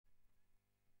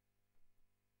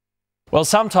Well,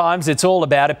 sometimes it's all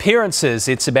about appearances.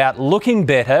 It's about looking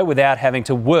better without having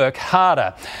to work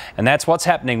harder. And that's what's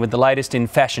happening with the latest in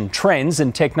fashion trends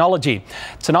and technology.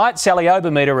 Tonight, Sally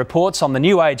BellaModa reports on the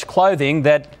new age clothing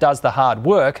that does the hard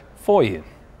work for you.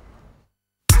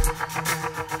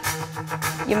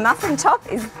 Your muffin top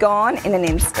is gone in an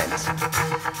instant.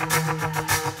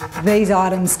 These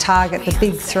items target the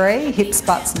big three: hips,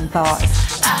 butts and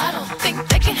thighs. I don't think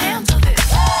they can handle this.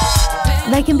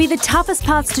 They can be the toughest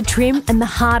parts to trim and the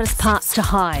hardest parts to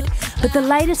hide. But the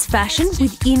latest fashion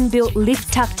with inbuilt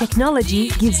lift tuck technology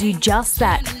gives you just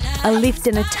that, a lift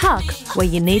and a tuck where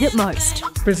you need it most.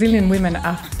 Brazilian women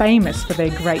are famous for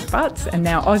their great butts, and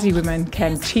now Aussie women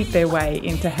can cheat their way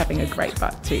into having a great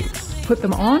butt too. Put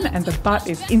them on and the butt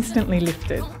is instantly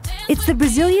lifted. It's the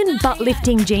Brazilian butt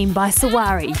lifting gene by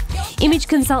Sawari. Image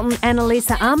consultant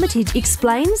Annalisa Armitage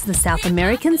explains the South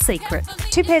American secret.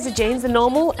 Two pairs of jeans, the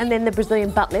normal and then the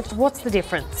Brazilian butt lift. What's the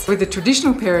difference? With a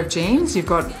traditional pair of jeans, you've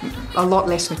got a lot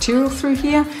less material through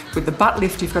here. With the butt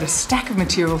lift, you've got a stack of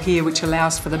material here which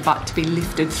allows for the butt to be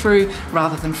lifted through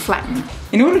rather than flattened.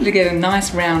 In order to get a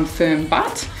nice round firm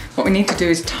butt, what we need to do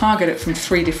is target it from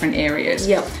 3 different areas.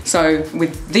 Yep. So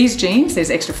with these jeans, there's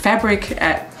extra fabric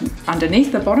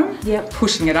underneath the bottom,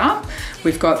 pushing it up.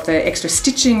 We've got the extra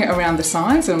stitching around the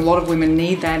sides, and a lot of women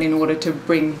need that in order to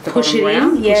bring the bottom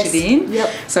round, push it in. Yep.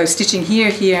 So stitching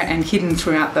here, here and hidden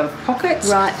throughout the pockets.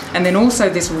 Right. And then also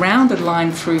this rounded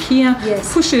line through here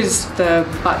pushes the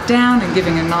butt down and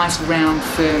giving a nice round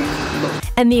firm look.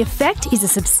 And the effect is a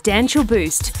substantial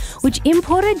boost, which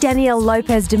importer Danielle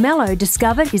Lopez de Mello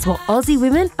discovered is what Aussie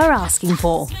women are asking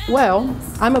for. Well,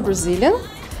 I'm a Brazilian,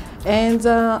 and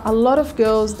a lot of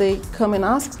girls, they come and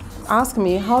ask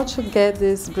me how to get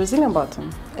this Brazilian bottom.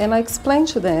 And I explain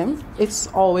to them it's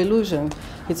all illusion.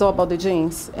 It's all about the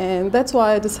jeans. And that's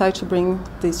why I decided to bring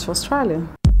this to Australia.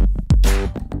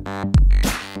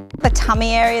 The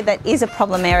tummy area, that is a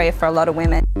problem area for a lot of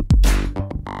women.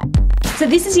 So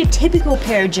this is your typical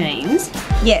pair of jeans.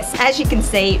 Yes, as you can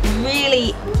see,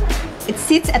 really it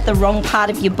sits at the wrong part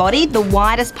of your body, the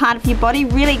widest part of your body,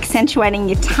 really accentuating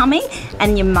your tummy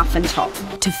and your muffin top.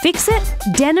 To fix it,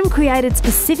 denim created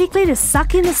specifically to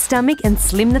suck in the stomach and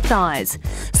slim the thighs.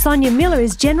 Sonia Miller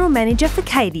is General Manager for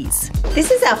Katie's.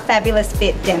 This is our fabulous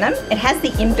fit denim. It has the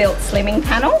inbuilt slimming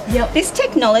panel. This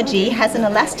technology has an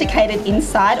elasticated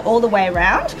inside all the way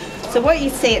around. So what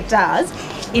you see it does,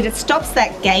 it stops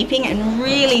that gaping and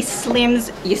really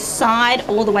slims your side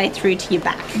all the way through to your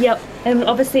back. And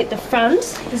obviously at the front,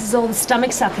 this is all the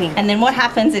stomach sucking. And then what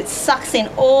happens, it sucks in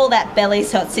all that belly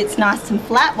so it sits nice and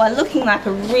flat while looking like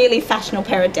a really fashionable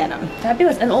pair of denim.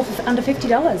 Fabulous, and all for under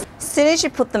 $50. As soon as you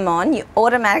put them on, you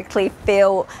automatically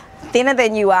feel thinner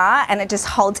than you are, and it just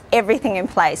holds everything in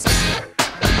place.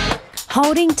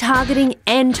 Holding, targeting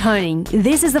and toning.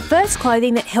 This is the first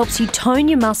clothing that helps you tone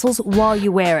your muscles while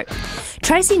you wear it.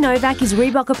 Tracy Novak is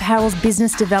Reebok Apparel's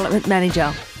Business Development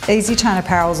Manager. Easy Tone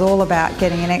Apparel is all about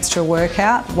getting an extra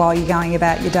workout while you're going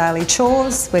about your daily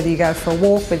chores. Whether you go for a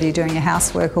walk, whether you're doing your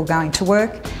housework or going to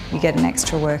work, you get an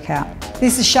extra workout.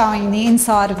 This is showing the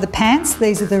inside of the pants.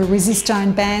 These are the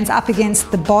resistone bands up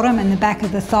against the bottom and the back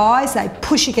of the thighs. They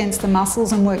push against the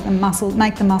muscles and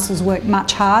make the muscles work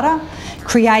much harder,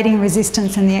 creating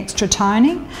resistance and the extra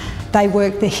toning. They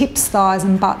work the hips, thighs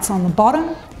and butts on the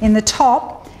bottom. In the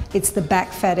top, it's the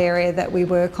back fat area that we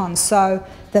work on. So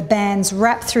the bands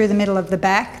wrap through the middle of the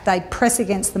back, they press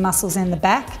against the muscles in the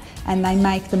back, and they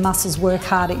make the muscles work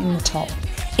harder in the top.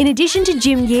 In addition to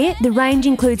gym gear, the range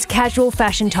includes casual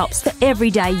fashion tops for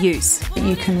everyday use.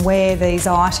 You can wear these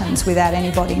items without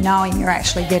anybody knowing you're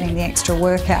actually getting the extra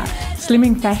workout.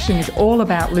 Slimming fashion is all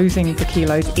about losing the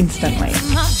kilos instantly.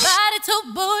 My body too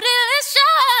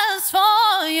bootylicious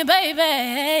for you,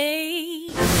 baby.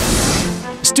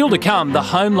 Still to come, the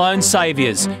home loan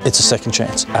saviours. It's a second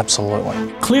chance,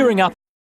 absolutely. Clearing up